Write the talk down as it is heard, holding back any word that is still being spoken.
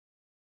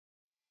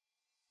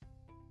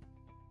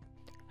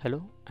Hello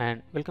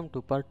and welcome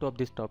to part 2 of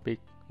this topic,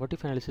 What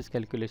If Analysis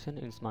Calculation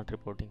in Smart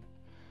Reporting.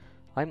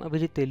 I am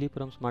Abhijit Teli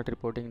from Smart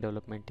Reporting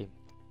Development Team.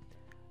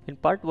 In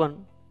part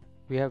 1,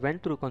 we have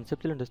went through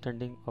conceptual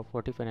understanding of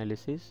what if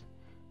analysis.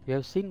 We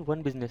have seen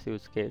one business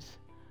use case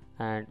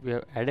and we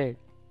have added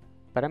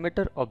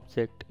parameter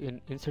object in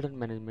incident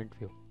management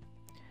view.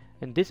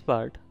 In this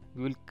part,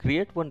 we will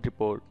create one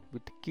report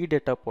with key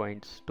data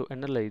points to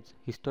analyze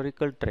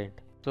historical trend.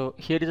 So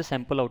here is a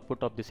sample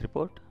output of this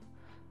report.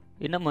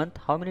 In a month,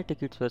 how many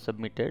tickets were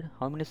submitted,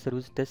 how many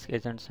service desk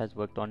agents has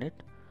worked on it,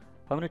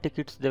 how many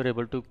tickets they were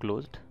able to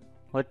close,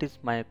 what is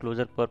my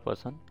closure per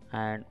person,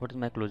 and what is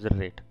my closure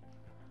rate.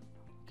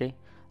 Okay,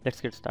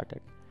 let's get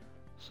started.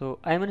 So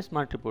I am in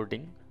Smart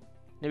Reporting.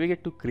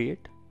 Navigate to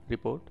Create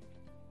Report.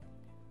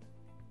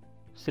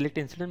 Select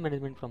Incident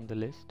Management from the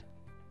list.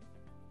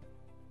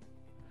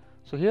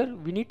 So here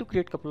we need to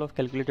create a couple of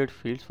calculated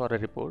fields for a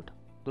report.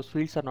 Those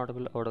fields are not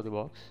available out of the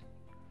box.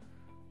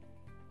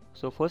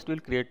 So first we'll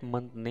create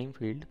month name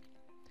field.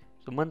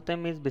 So month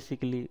name is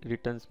basically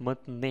returns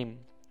month name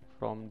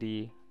from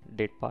the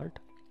date part.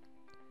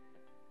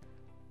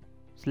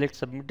 Select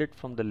submitted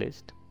from the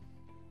list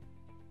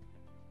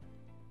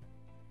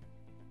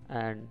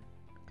and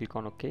click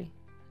on OK.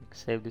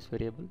 Save this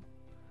variable.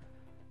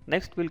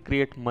 Next we'll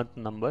create month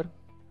number.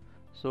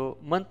 So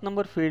month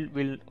number field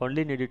will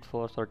only need it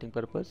for sorting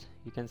purpose.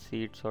 You can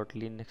see it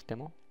shortly in next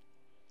demo.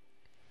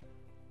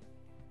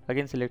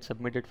 Again select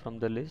submitted from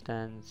the list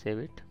and save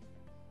it.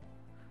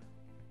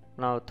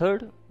 Now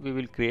third, we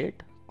will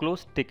create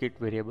closed ticket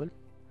variable.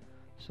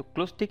 So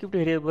closed ticket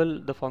variable,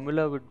 the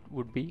formula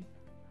would be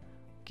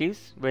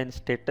case when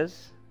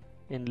status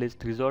in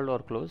list resolved or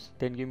closed,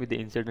 then give me the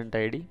incident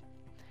ID,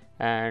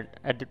 and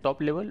at the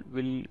top level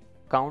we'll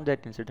count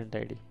that incident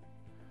ID.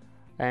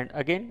 And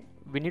again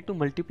we need to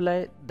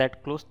multiply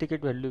that closed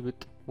ticket value with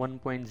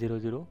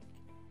 1.00.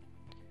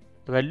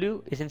 The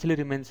value essentially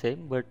remains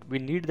same, but we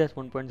need that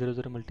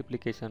 1.00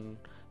 multiplication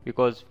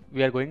because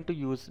we are going to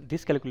use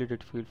this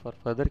calculated field for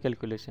further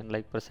calculation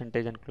like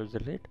percentage and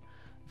closure rate.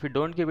 If we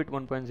don't give it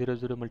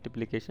 1.00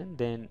 multiplication,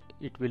 then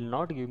it will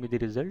not give me the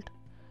result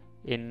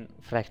in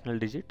fractional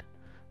digit.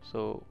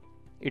 So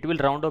it will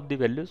round up the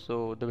value,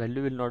 so the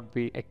value will not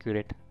be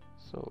accurate.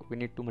 So we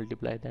need to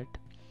multiply that.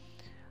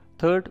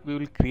 Third, we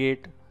will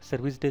create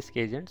service desk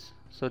agents.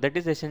 So that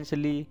is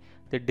essentially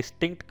the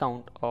distinct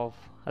count of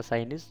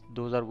assignees.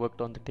 Those are worked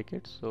on the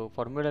tickets. So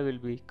formula will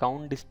be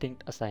count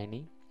distinct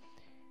assignee,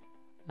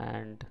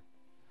 and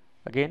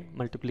again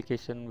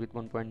multiplication with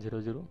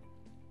 1.00.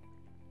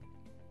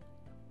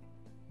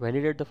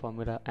 Validate the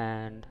formula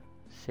and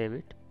save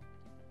it.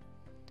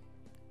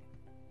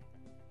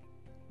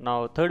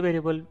 Now third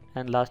variable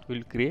and last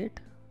we'll create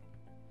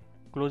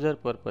closure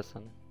per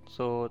person.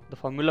 So the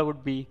formula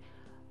would be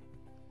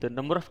the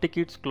number of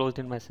tickets closed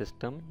in my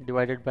system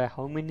divided by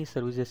how many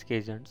service desk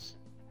agents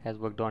has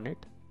worked on it.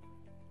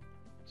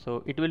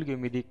 So it will give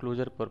me the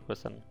closure per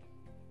person.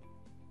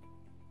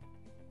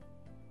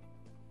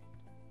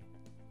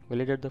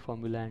 Validate the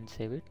formula and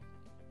save it.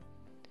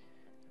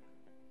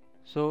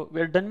 So we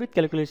are done with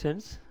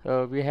calculations.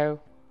 We have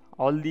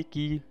all the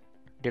key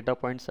data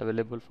points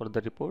available for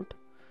the report.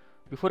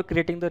 Before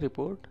creating the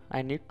report,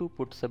 I need to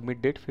put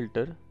submit date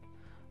filter.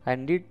 I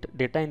need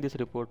data in this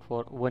report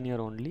for 1 year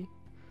only.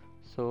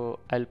 So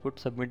I'll put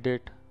submit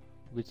date,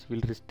 which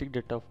will restrict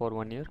data for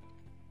 1 year.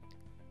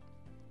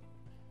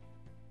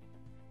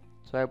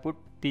 So I put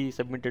the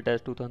submit date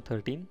as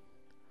 2013.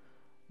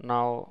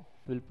 Now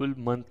we'll pull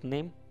month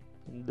name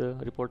in the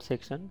report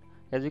section.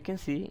 As you can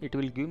see, it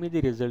will give me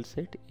the result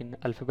set in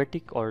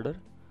alphabetic order,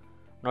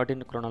 not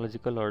in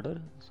chronological order.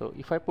 So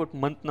if I put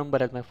month number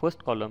as my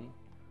first column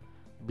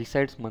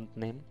besides month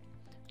name,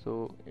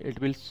 so it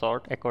will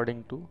sort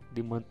according to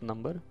the month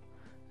number.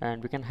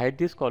 And we can hide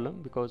this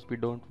column because we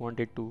don't want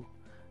it to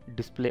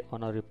display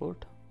on our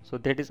report. So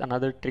that is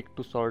another trick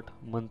to sort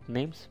month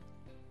names.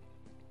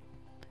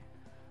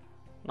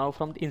 Now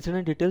from the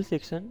incident details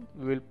section,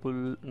 we will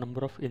pull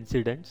number of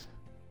incidents.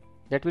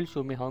 That will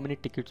show me how many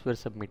tickets were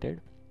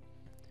submitted.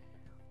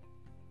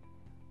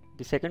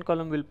 The second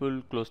column will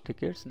pull closed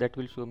tickets. That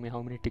will show me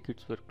how many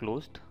tickets were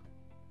closed.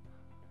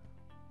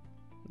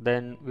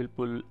 Then we'll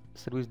pull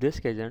service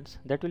desk agents.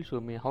 That will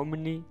show me how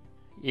many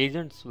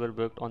agents were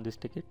worked on this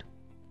ticket.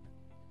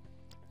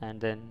 And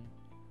then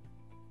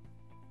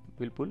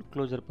we'll pull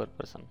closure per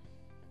person.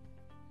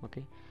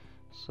 Okay,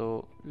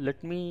 so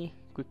let me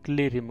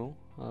quickly remove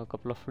a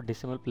couple of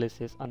decimal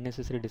places,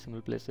 unnecessary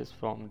decimal places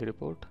from the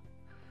report.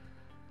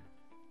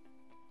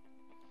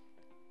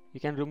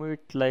 You can remove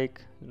it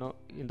like,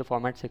 in the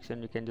format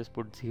section you can just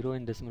put 0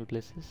 in decimal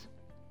places.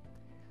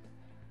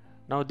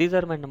 Now these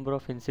are my number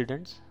of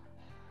incidents,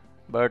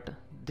 but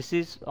this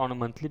is on a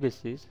monthly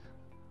basis.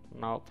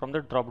 Now from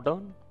the drop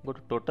down, go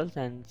to totals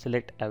and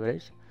select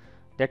average.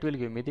 That will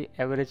give me the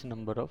average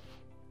number of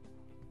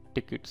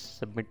tickets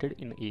submitted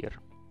in a year.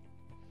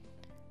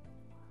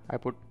 I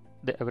put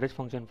the average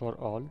function for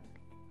all.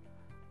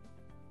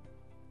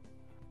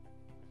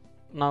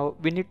 Now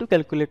we need to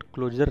calculate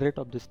closure rate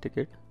of this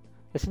ticket.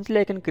 Essentially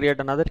I can create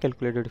another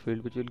calculated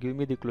field which will give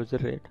me the closure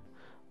rate,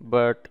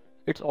 but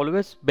it's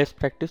always best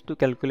practice to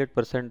calculate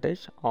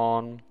percentage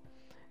on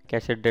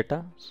cached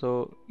data.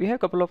 So we have a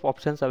couple of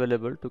options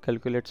available to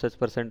calculate such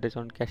percentage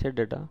on cached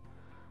data.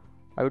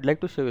 I would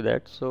like to show you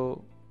that.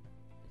 So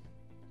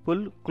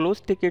pull close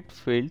ticket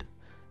field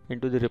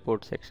into the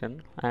report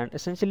section, and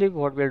essentially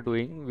what we are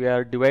doing, we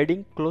are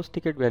dividing close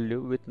ticket value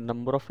with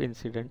number of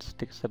incidents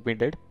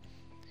submitted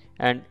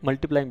and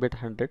multiplying by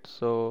 100.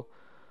 So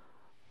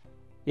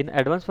in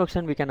advanced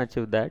function we can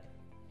achieve that.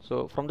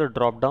 So from the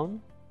drop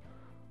down,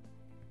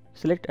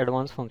 select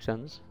advanced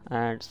functions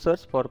and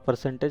search for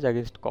percentage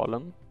against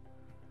column.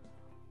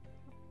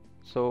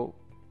 So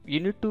you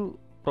need to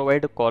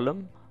provide a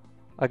column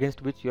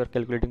against which you are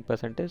calculating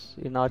percentage.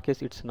 In our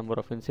case it's number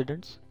of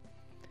incidents,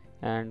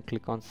 and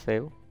click on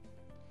save.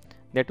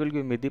 That will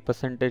give me the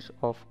percentage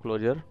of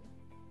closure.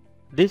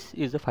 This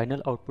is the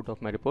final output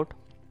of my report.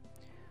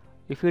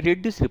 If you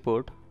read this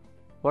report,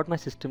 what my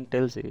system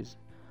tells is,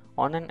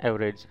 on an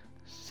average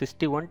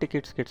 61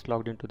 tickets gets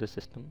logged into the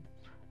system,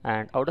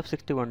 and out of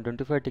 61,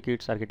 25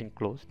 tickets are getting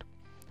closed.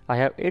 I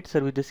have 8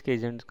 service desk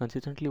agents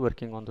consistently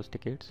working on those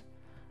tickets,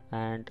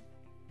 and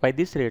by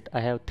this rate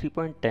I have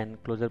 3.10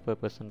 closure per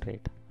person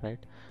rate, right?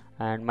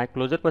 And my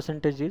closure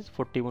percentage is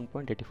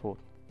 41.84,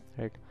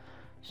 right?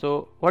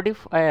 So what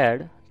if I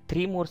add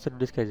 3 more service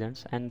desk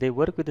agents and they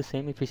work with the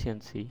same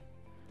efficiency?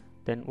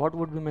 Then what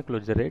would be my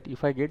closure rate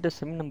if I get the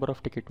same number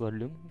of ticket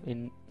volume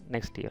in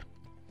next year?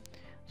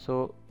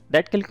 So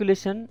that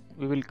calculation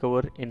we will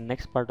cover in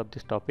next part of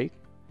this topic.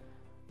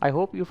 I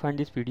hope you find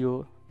this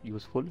video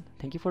useful.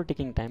 Thank you for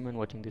taking time and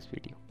watching this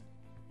video.